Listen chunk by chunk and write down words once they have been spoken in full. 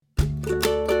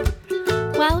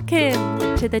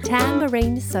Welcome to the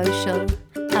Tambourine Social,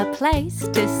 a place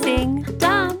to sing,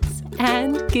 dance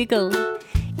and giggle.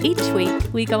 Each week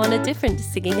we go on a different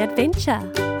singing adventure.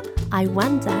 I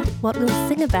wonder what we'll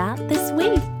sing about this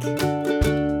week.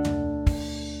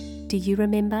 Do you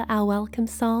remember our welcome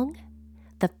song?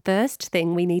 The first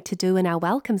thing we need to do in our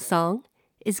welcome song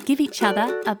is give each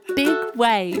other a big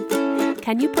wave.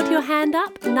 Can you put your hand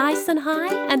up nice and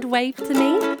high and wave to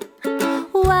me?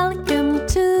 Welcome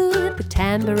to the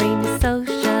Tambourine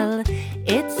Social.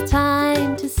 It's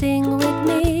time to sing with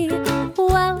me.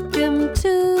 Welcome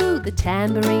to the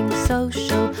Tambourine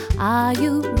Social. Are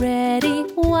you ready?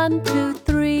 1, 2,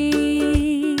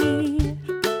 3.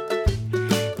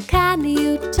 Can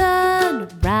you turn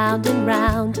round and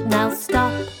round? Now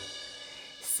stop.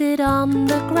 Sit on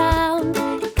the ground.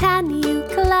 Can you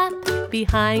clap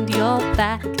behind your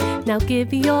back? Now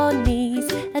give your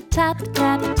knees a tap,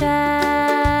 tap, tap.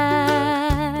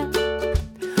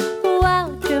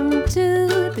 Welcome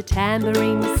to the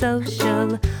Tambourine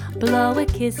Social. Blow a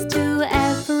kiss to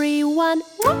everyone.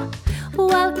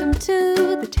 Welcome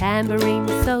to the Tambourine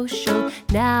Social.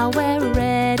 Now we're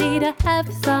ready to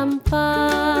have some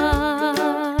fun.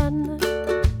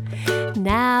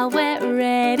 Now we're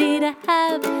ready to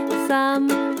have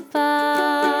some fun.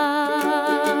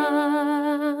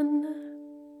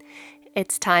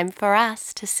 It's time for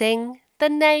us to sing the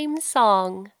name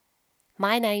song.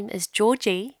 My name is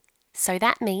Georgie, so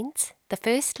that means the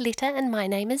first letter in my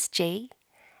name is G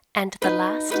and the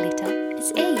last letter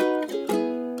is E.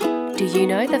 Do you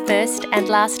know the first and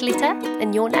last letter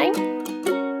in your name?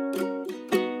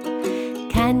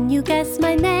 Can you guess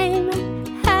my name?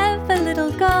 Have a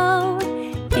little go.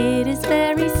 It is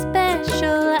very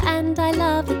special and I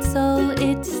love it so.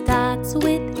 It starts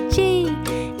with G,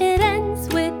 it ends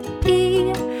with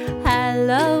E.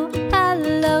 Hello,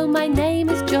 hello, my name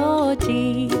is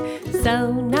Georgie.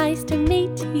 So nice to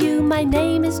meet you, my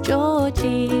name is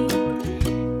Georgie.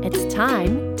 It's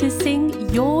time to sing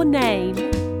your name.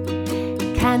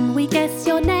 Can we guess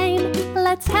your name?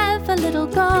 Let's have a little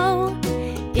go.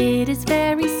 It is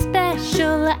very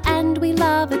special and we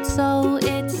love it so.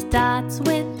 It starts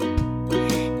with,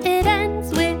 it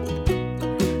ends with.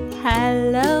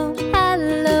 Hello,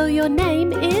 hello, your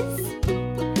name is.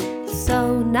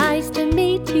 So nice to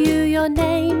meet you, your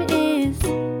name is.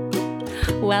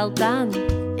 Well done.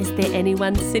 Is there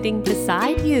anyone sitting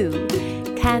beside you?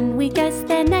 Can we guess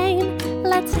their name?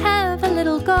 Let's have a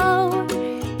little go.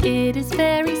 It is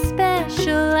very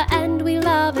special and we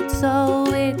love it so.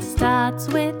 It starts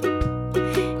with,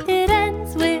 it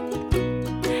ends with.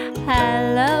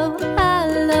 Hello,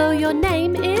 hello, your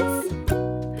name is.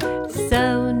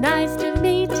 So nice to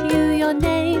meet you, your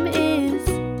name is.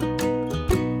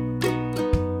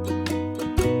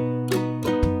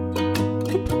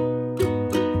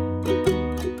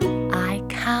 I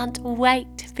can't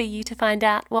wait for you to find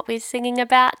out what we're singing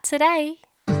about today.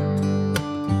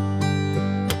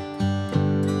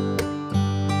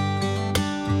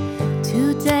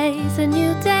 Today's a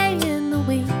new day in the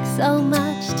week, so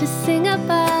much to sing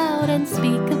about and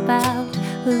speak about,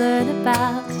 learn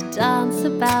about, dance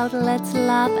about, let's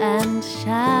laugh and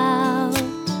shout.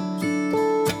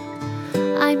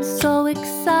 I'm so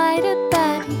excited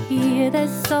that you're here,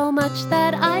 there's so much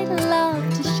that I'd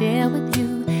love to share with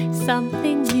you,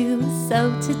 something new,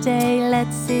 so today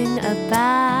let's sing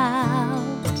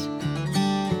about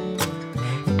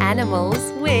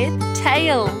animals with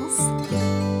tails.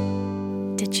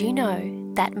 Did you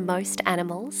know that most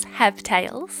animals have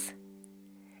tails?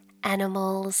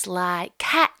 Animals like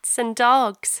cats and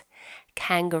dogs,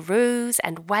 kangaroos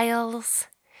and whales,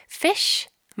 fish,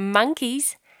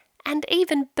 monkeys, and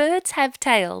even birds have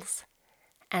tails.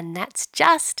 And that's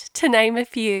just to name a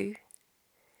few.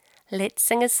 Let's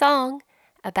sing a song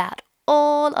about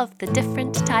all of the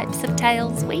different types of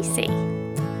tails we see.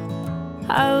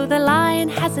 Oh, the lion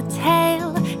has a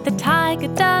tail, the tiger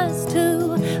does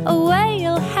too. A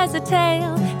whale has a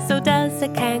tail, so does a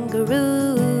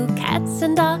kangaroo. Cats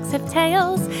and dogs have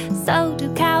tails, so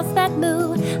do cows that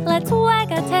moo. Let's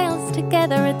wag our tails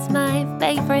together, it's my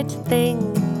favorite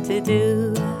thing to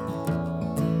do.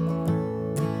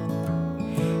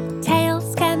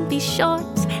 Tails can be short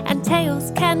and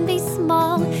tails can be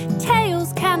small.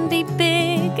 Tails can be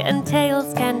big and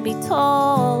tails can be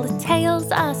tall.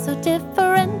 Tails are so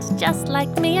different, just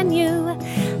like me and you.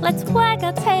 Let's wag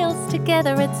our tails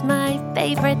together, it's my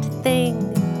favorite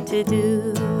thing to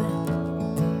do.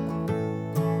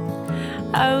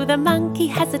 Oh, the monkey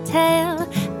has a tail,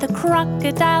 the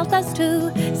crocodile does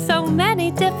too. So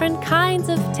many different kinds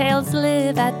of tails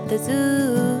live at the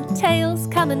zoo. Tails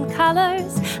come in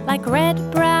colors like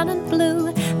red, brown and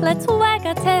blue. Let's wag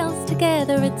our tails together.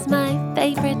 together, it's my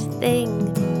favorite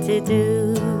thing to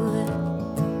do.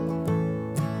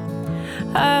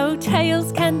 Oh,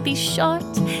 tails can be short,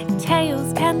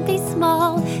 tails can be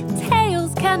small,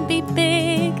 tails can be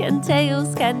big and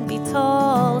tails can be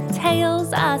tall.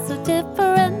 Tails are so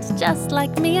different, just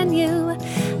like me and you.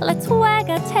 Let's wag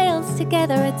our tails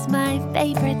together, it's my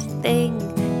favorite thing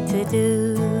to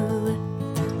do.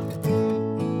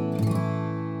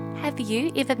 Have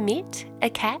you ever met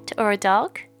a cat or a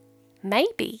dog?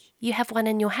 Maybe you have one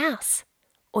in your house,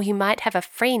 or you might have a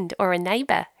friend or a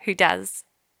neighbour who does.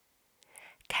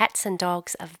 Cats and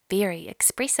dogs are very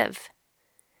expressive.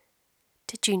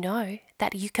 Did you know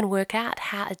that you can work out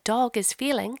how a dog is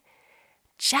feeling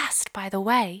just by the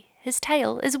way his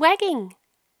tail is wagging?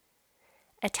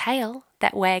 A tail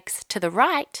that wags to the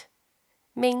right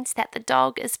means that the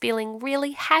dog is feeling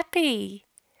really happy.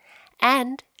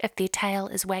 And if their tail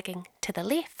is wagging to the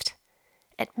left,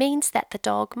 it means that the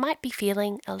dog might be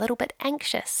feeling a little bit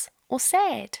anxious or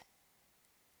sad.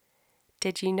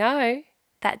 Did you know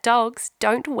that dogs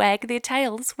don't wag their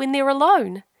tails when they're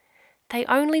alone? They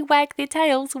only wag their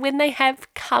tails when they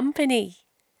have company.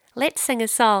 Let's sing a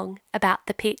song about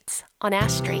the pets on our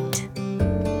street.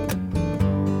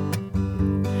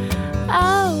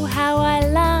 Oh, how I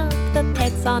love the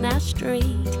pets on our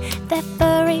street. They're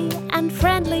furry and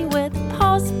friendly with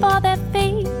paws for their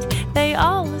feet. They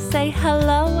all say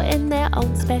hello in their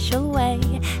own special way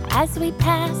as we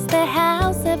pass their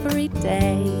house every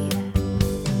day.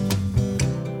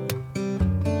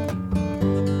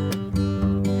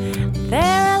 There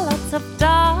are lots of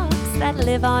dogs that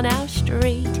live on our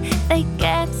street. They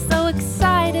get so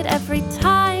excited every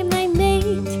time they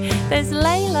meet. There's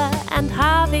Layla and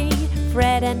Harvey,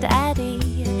 Fred and Addie.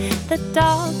 The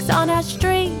dogs on our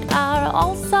street are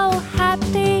all so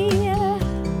happy.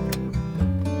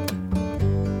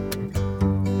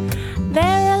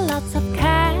 There are lots of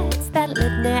cats that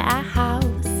live near our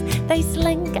house. They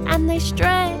slink and they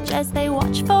stretch as they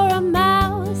watch for a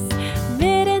mouse.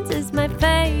 Mittens is my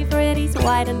favorite, he's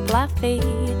white and fluffy.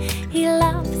 He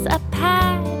loves a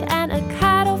pat and a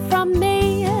cuddle from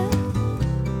me.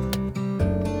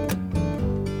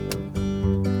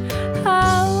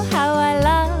 Oh, how I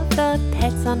love the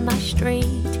pets on my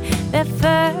street. They're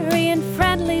furry and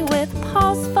friendly with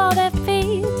paws for their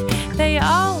feet. They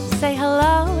all say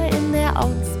hello in their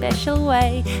own special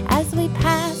way as we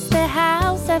pass their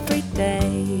house every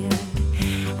day.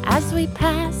 As we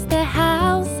pass their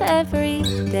house every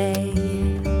day.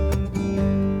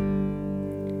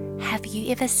 Have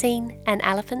you ever seen an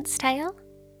elephant's tail?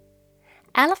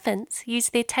 Elephants use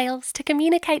their tails to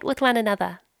communicate with one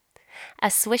another. A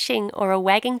swishing or a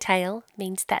wagging tail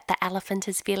means that the elephant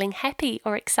is feeling happy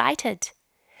or excited.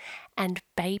 And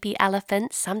baby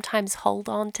elephants sometimes hold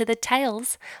on to the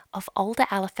tails of older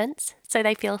elephants so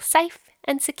they feel safe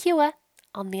and secure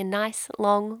on their nice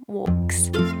long walks.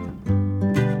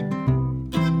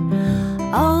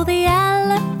 Oh, the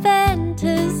elephant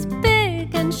is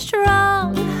big and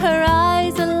strong. Her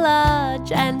eyes are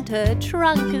large and her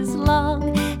trunk is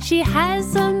long. She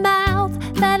has a mouth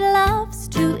that loves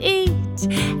to eat,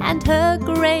 and her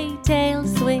grey tail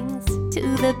swings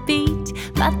to the beat.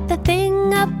 But the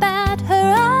thing about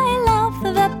her I love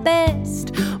the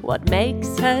best, what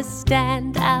makes her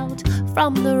stand out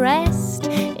from the rest,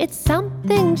 it's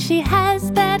something she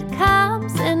has that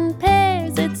comes in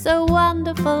pairs. It's a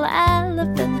wonderful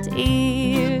elephant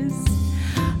ears.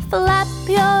 Flap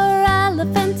your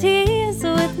elephant ears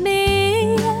with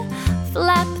me.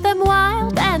 Flap them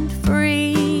wild and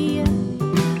free.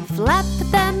 Flap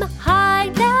them high,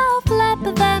 now flap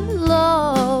them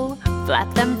low.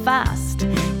 Flap them fast,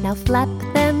 now flap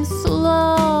them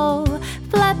slow.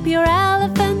 Flap your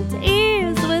elephant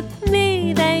ears with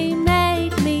me. They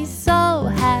make me so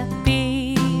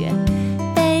happy.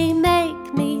 They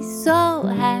make me so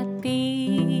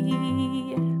happy.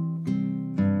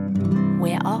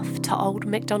 We're off to Old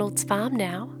MacDonald's farm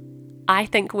now. I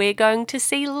think we're going to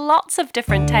see lots of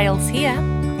different tails here.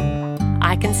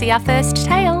 I can see our first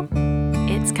tail.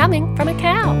 It's coming from a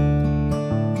cow.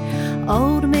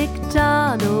 Old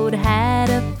MacDonald had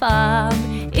a farm,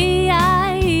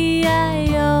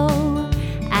 E-I-E-I-O.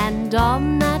 And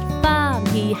on that farm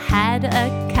he had a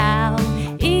cow,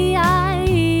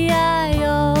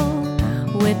 E-I-E-I-O.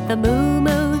 With a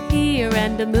moo-moo here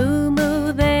and a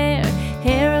moo-moo there,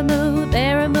 here a moo,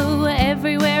 there a moo,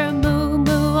 everywhere a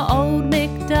moo-moo. Old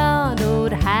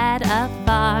MacDonald had a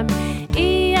farm,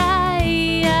 E-I-E-I-O.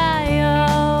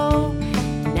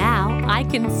 Now I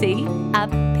can see a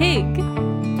pig.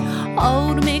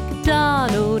 Old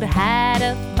MacDonald had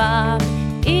a farm,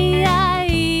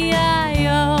 E-I-E-I-O.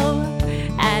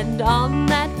 And on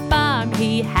that farm farm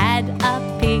he had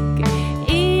a pig.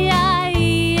 E-I-E-I-O.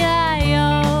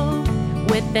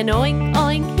 With an oink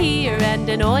oink here and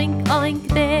an oink oink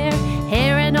there,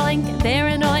 here an oink, there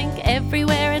an oink,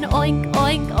 everywhere an oink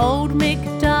oink. Old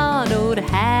MacDonald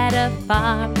had a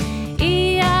farm.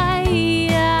 E-I-E-I-O.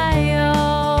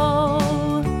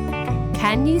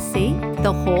 Can you see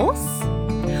the horse?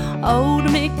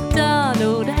 Old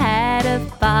MacDonald had a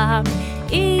farm.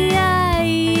 E-I-E-I-O.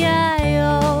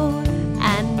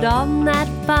 And on that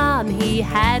farm he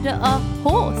had a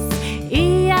horse.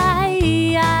 E-I-E-I-O.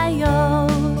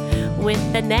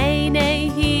 With a neigh-neigh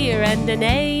here and a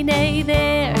neigh-neigh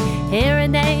there, here a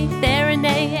neigh, there a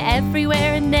neigh,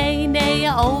 everywhere a neigh-neigh.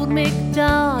 Old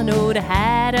MacDonald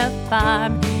had a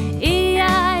farm.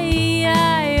 E-I-E-I-O.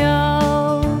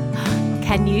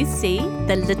 Can you see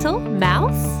the little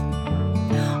mouse?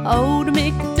 Old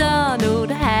MacDonald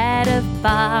had a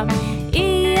farm.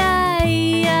 E-I-E-I-O.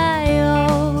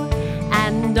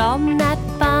 And on that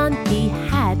farm he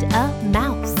had a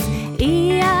mouse.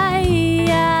 E-I-E-I-O.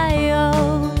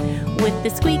 With a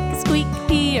squeak squeak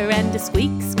here and a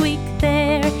squeak squeak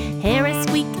there, here a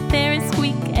squeak, there a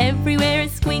squeak, everywhere a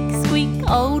squeak squeak.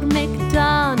 Old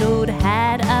MacDonald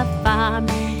had a farm.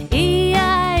 E-I-E-I-O.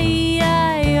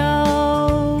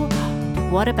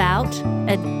 What about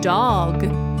a dog?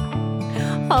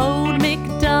 Old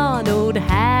MacDonald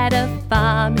had a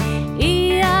farm.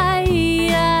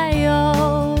 E-I-E-I-O.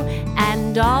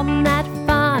 And on that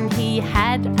farm he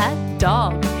had a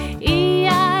dog.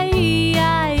 E-I-E-I-O.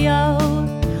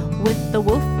 With a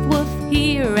woof woof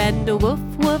here and a woof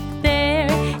woof there,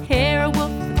 here a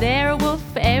woof, there a woof,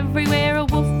 everywhere a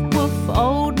woof woof.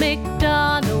 Old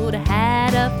MacDonald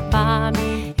had a farm.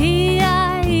 E-I-E-I-O.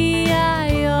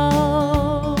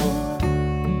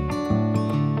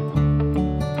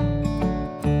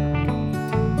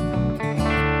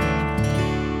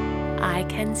 I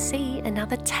can see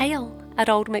another tail at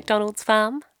Old MacDonald's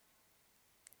farm.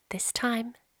 This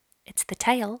time, it's the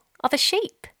tail of a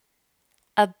sheep.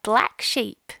 A black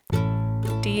sheep.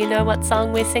 Do you know what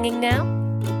song we're singing now?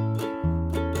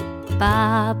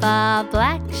 Ba ba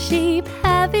black sheep,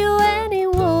 have you any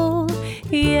wool?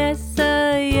 Yes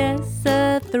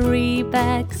sir, 3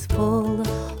 bags full.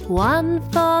 1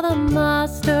 for the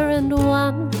master and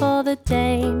 1 for the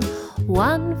dame,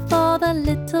 1 for the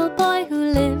little boy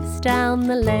who lives down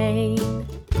the lane.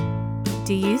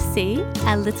 Do you see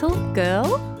a little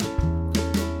girl?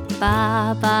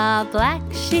 Ba ba black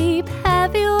sheep,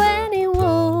 have you any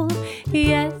wool?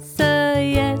 Yes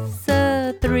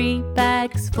sir, 3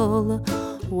 bags full.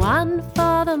 1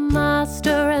 for the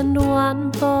master and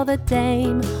 1 for the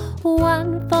dame,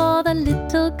 1 for the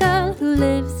little girl who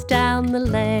lives down the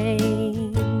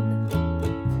lane.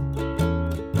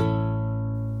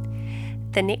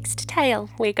 The next tale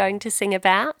we're going to sing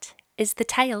about is the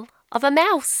tale of a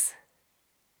mouse.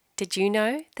 Did you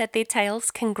know that their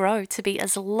tails can grow to be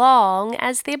as long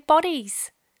as their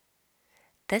bodies?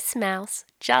 This mouse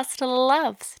just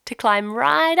loves to climb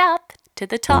right up to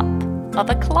the top of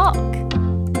a clock.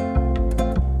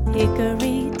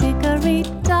 Hickory dickory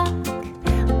dock,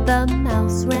 the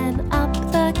mouse ran up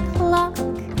the clock.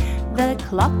 The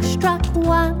clock struck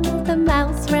 1, the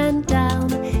mouse ran down.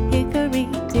 Hickory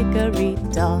dickory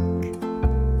dock.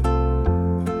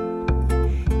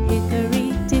 Hickory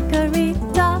dickory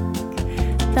dock,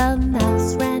 the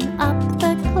mouse ran up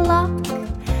the clock.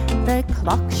 The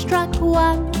clock struck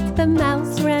 1, the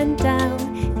mouse ran down.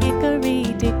 Hickory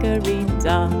dickory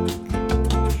dock.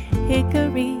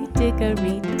 Hickory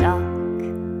dickory dock.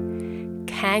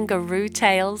 Kangaroo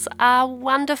tails are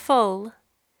wonderful.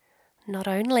 Not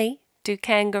only do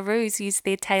kangaroos use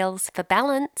their tails for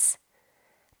balance,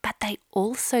 but they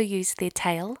also use their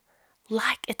tail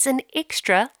like it's an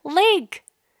extra leg.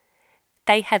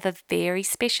 They have a very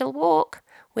special walk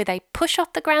where they push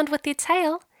off the ground with their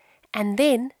tail and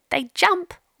then they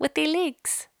jump with their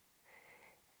legs.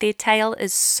 Their tail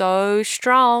is so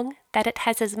strong that it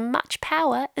has as much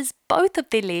power as both of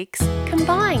their legs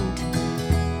combined.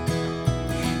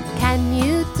 Can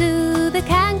you do the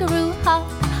kangaroo hop?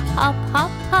 Hop,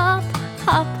 hop, hop,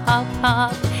 hop, hop,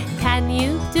 hop. Can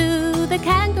you do the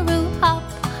kangaroo hop?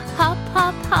 Hop,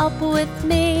 hop, hop with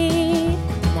me.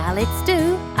 Now let's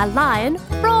do a lion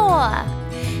roar.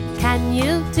 Can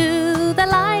you do the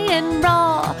lion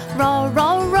roar? Roar,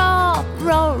 roar, roar,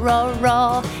 roar, roar,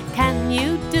 roar. Can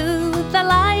you do the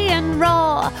lion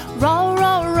roar? Roar,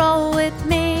 roar, roar with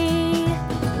me.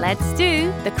 Let's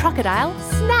do the crocodile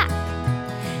snap.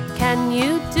 Can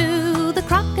you do the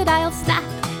crocodile snap?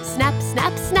 Snap,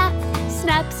 snap, snap,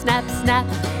 snap, snap, snap.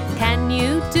 Can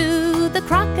you do the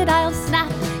crocodile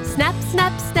snap? Snap,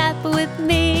 snap, snap with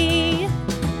me.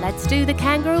 Let's do the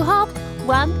kangaroo hop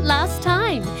one last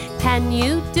time. Can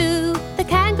you do the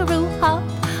kangaroo hop?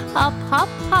 Hop, hop,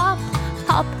 hop,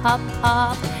 hop, hop,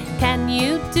 hop. Can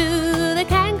you do the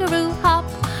kangaroo hop?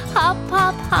 Hop,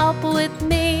 hop, hop with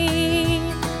me.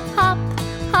 Hop,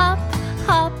 hop,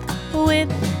 hop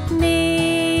with me.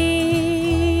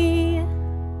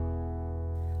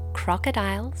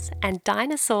 Crocodiles and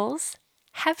dinosaurs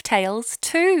have tails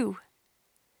too.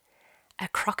 A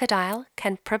crocodile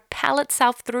can propel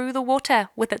itself through the water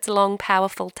with its long,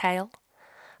 powerful tail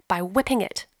by whipping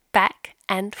it back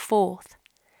and forth.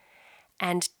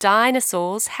 And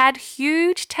dinosaurs had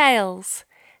huge tails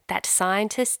that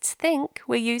scientists think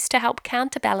were used to help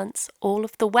counterbalance all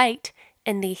of the weight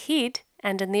in their head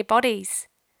and in their bodies.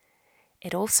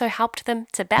 It also helped them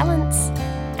to balance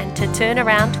and to turn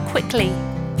around quickly.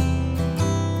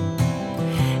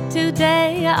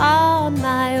 Today on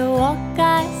my walk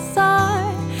I saw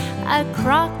a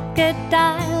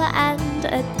crocodile and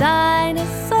a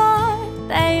dinosaur.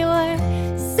 They were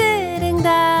sitting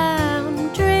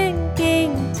down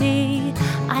drinking tea.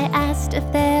 I asked if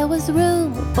there was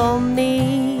room for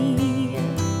me.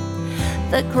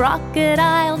 The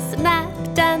crocodile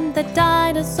snapped and the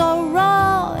dinosaur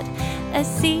roared. A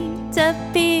seat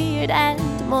appeared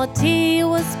and more tea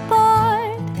was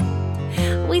poured.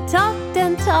 We talked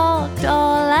and talked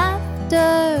all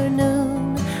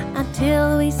afternoon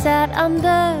until we sat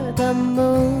under the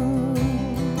moon.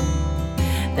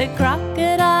 The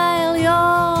crocodile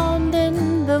yawned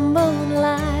in the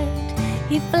moonlight.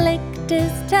 He flicked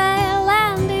his tail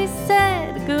and he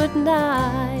said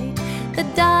goodnight. The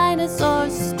dinosaur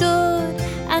stood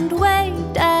and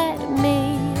waved at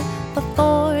me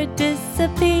before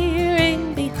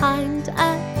disappearing behind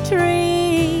a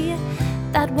tree.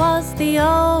 That was the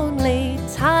only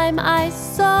time I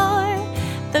saw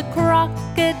the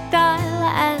crocodile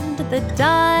and the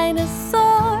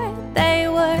dinosaur. They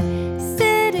were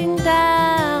sitting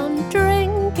down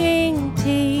drinking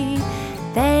tea.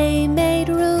 They made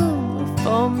room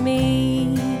for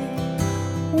me.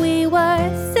 We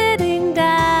were sitting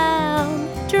down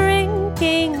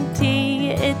drinking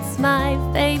tea. It's my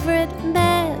favorite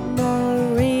memory.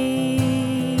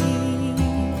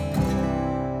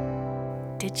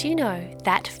 Did you know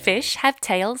that fish have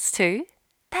tails too?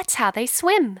 That's how they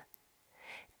swim.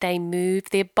 They move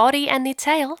their body and their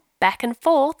tail back and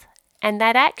forth, and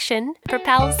that action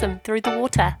propels them through the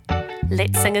water.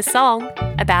 Let's sing a song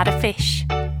about a fish.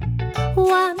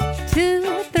 1,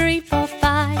 2, 3, 4,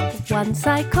 5. Once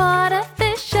I caught a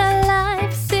fish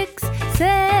alive. 6,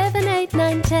 7, 8,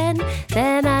 9, 10.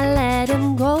 Then I let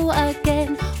him go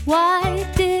again. Why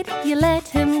did you let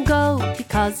him go?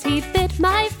 Because he bit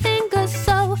my finger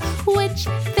so. Which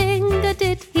finger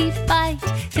did he bite?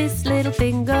 This little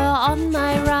finger on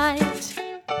my right.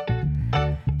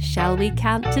 Shall we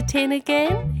count to 10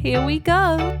 again? Here we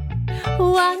go.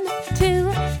 1,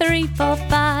 2, 3, 4,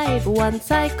 5.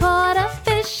 Once I caught a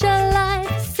fish alive.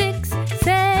 6,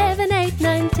 7, 8,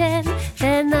 9, 10.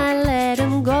 Then I let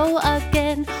him go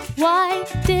again. Why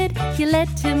did you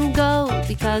let him go?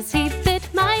 Because he bit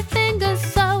my finger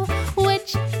so.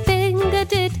 Which finger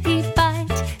did he bite?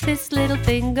 This little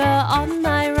finger on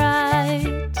my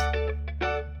right.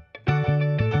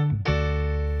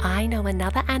 I know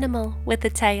another animal with a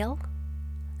tail.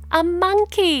 A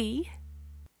monkey.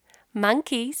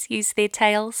 Monkeys use their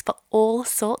tails for all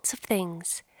sorts of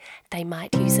things. They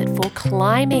might use it for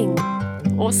climbing,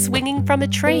 or swinging from a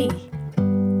tree,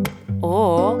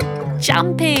 or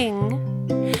jumping.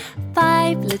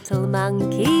 5 little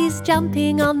monkeys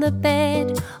jumping on the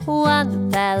bed.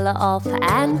 One fell off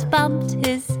and bumped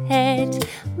his head.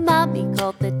 Mummy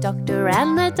called the doctor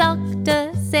and the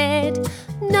doctor said,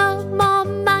 no more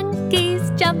monkeys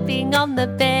jumping on the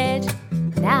bed.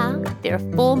 Now there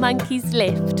are 4 monkeys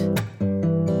left.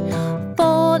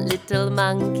 4 little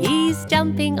monkeys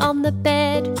jumping on the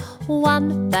bed.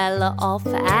 One fell off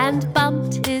and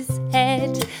bumped his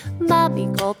head. Mummy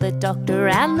called the doctor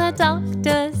and the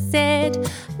doctor said,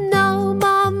 no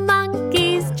more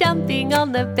monkeys jumping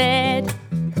on the bed.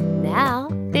 Now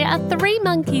there are 3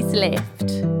 monkeys left.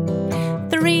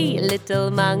 3 little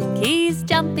monkeys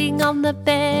jumping on the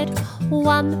bed.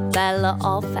 One fell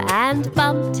off and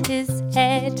bumped his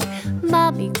head.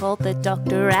 Mummy called the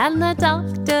doctor and the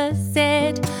doctor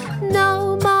said,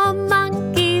 no more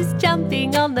monkeys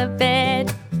jumping on the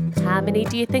bed. How many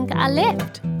do you think are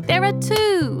left? There are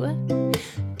 2.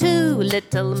 2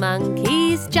 little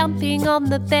monkeys jumping on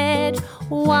the bed.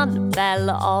 One fell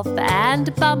off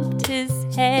and bumped his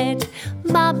head.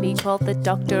 Mummy called the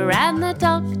doctor and the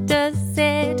doctor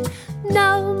said,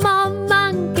 no more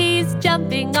monkeys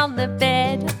jumping on the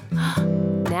bed.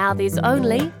 Now there's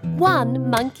only one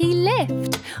monkey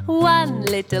left. One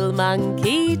little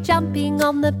monkey jumping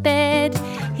on the bed.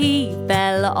 He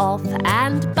fell off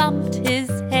and bumped his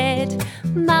head.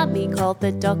 Mummy called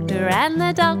the doctor and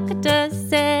the doctor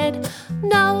said,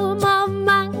 "No more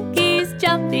monkeys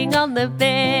jumping on the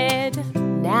bed."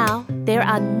 Now there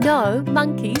are no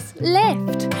monkeys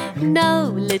left.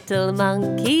 No little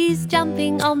monkeys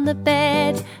jumping on the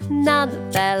bed.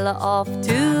 None fell off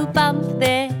to bump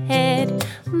their head.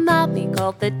 Mummy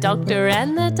called the doctor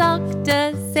and the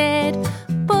doctor said,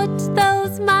 "Put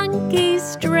those monkeys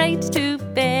straight to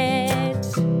bed."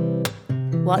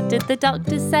 What did the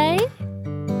doctor say?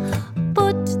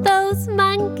 Put those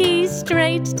monkeys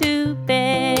straight to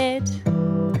bed.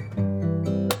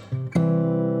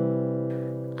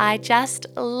 I just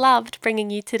loved bringing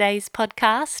you today's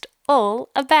podcast all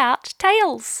about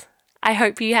tails. I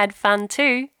hope you had fun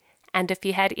too. And if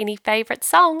you had any favourite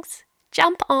songs,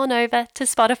 jump on over to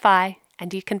Spotify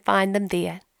and you can find them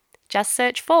there. Just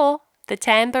search for The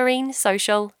Tambourine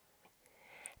Social.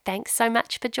 Thanks so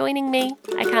much for joining me.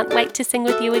 I can't wait to sing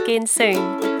with you again soon.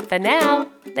 For now,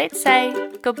 let's say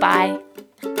goodbye.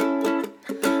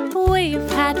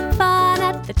 We've had fun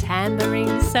at the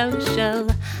Tambourine Social.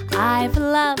 I've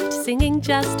loved singing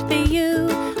just for you.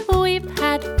 We've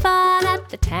had fun at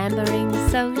the Tambourine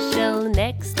Social.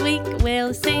 Next week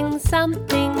we'll sing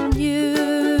something new.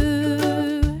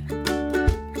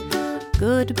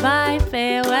 Goodbye,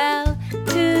 farewell,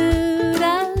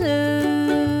 toodaloo.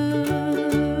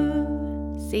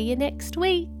 See you next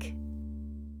week.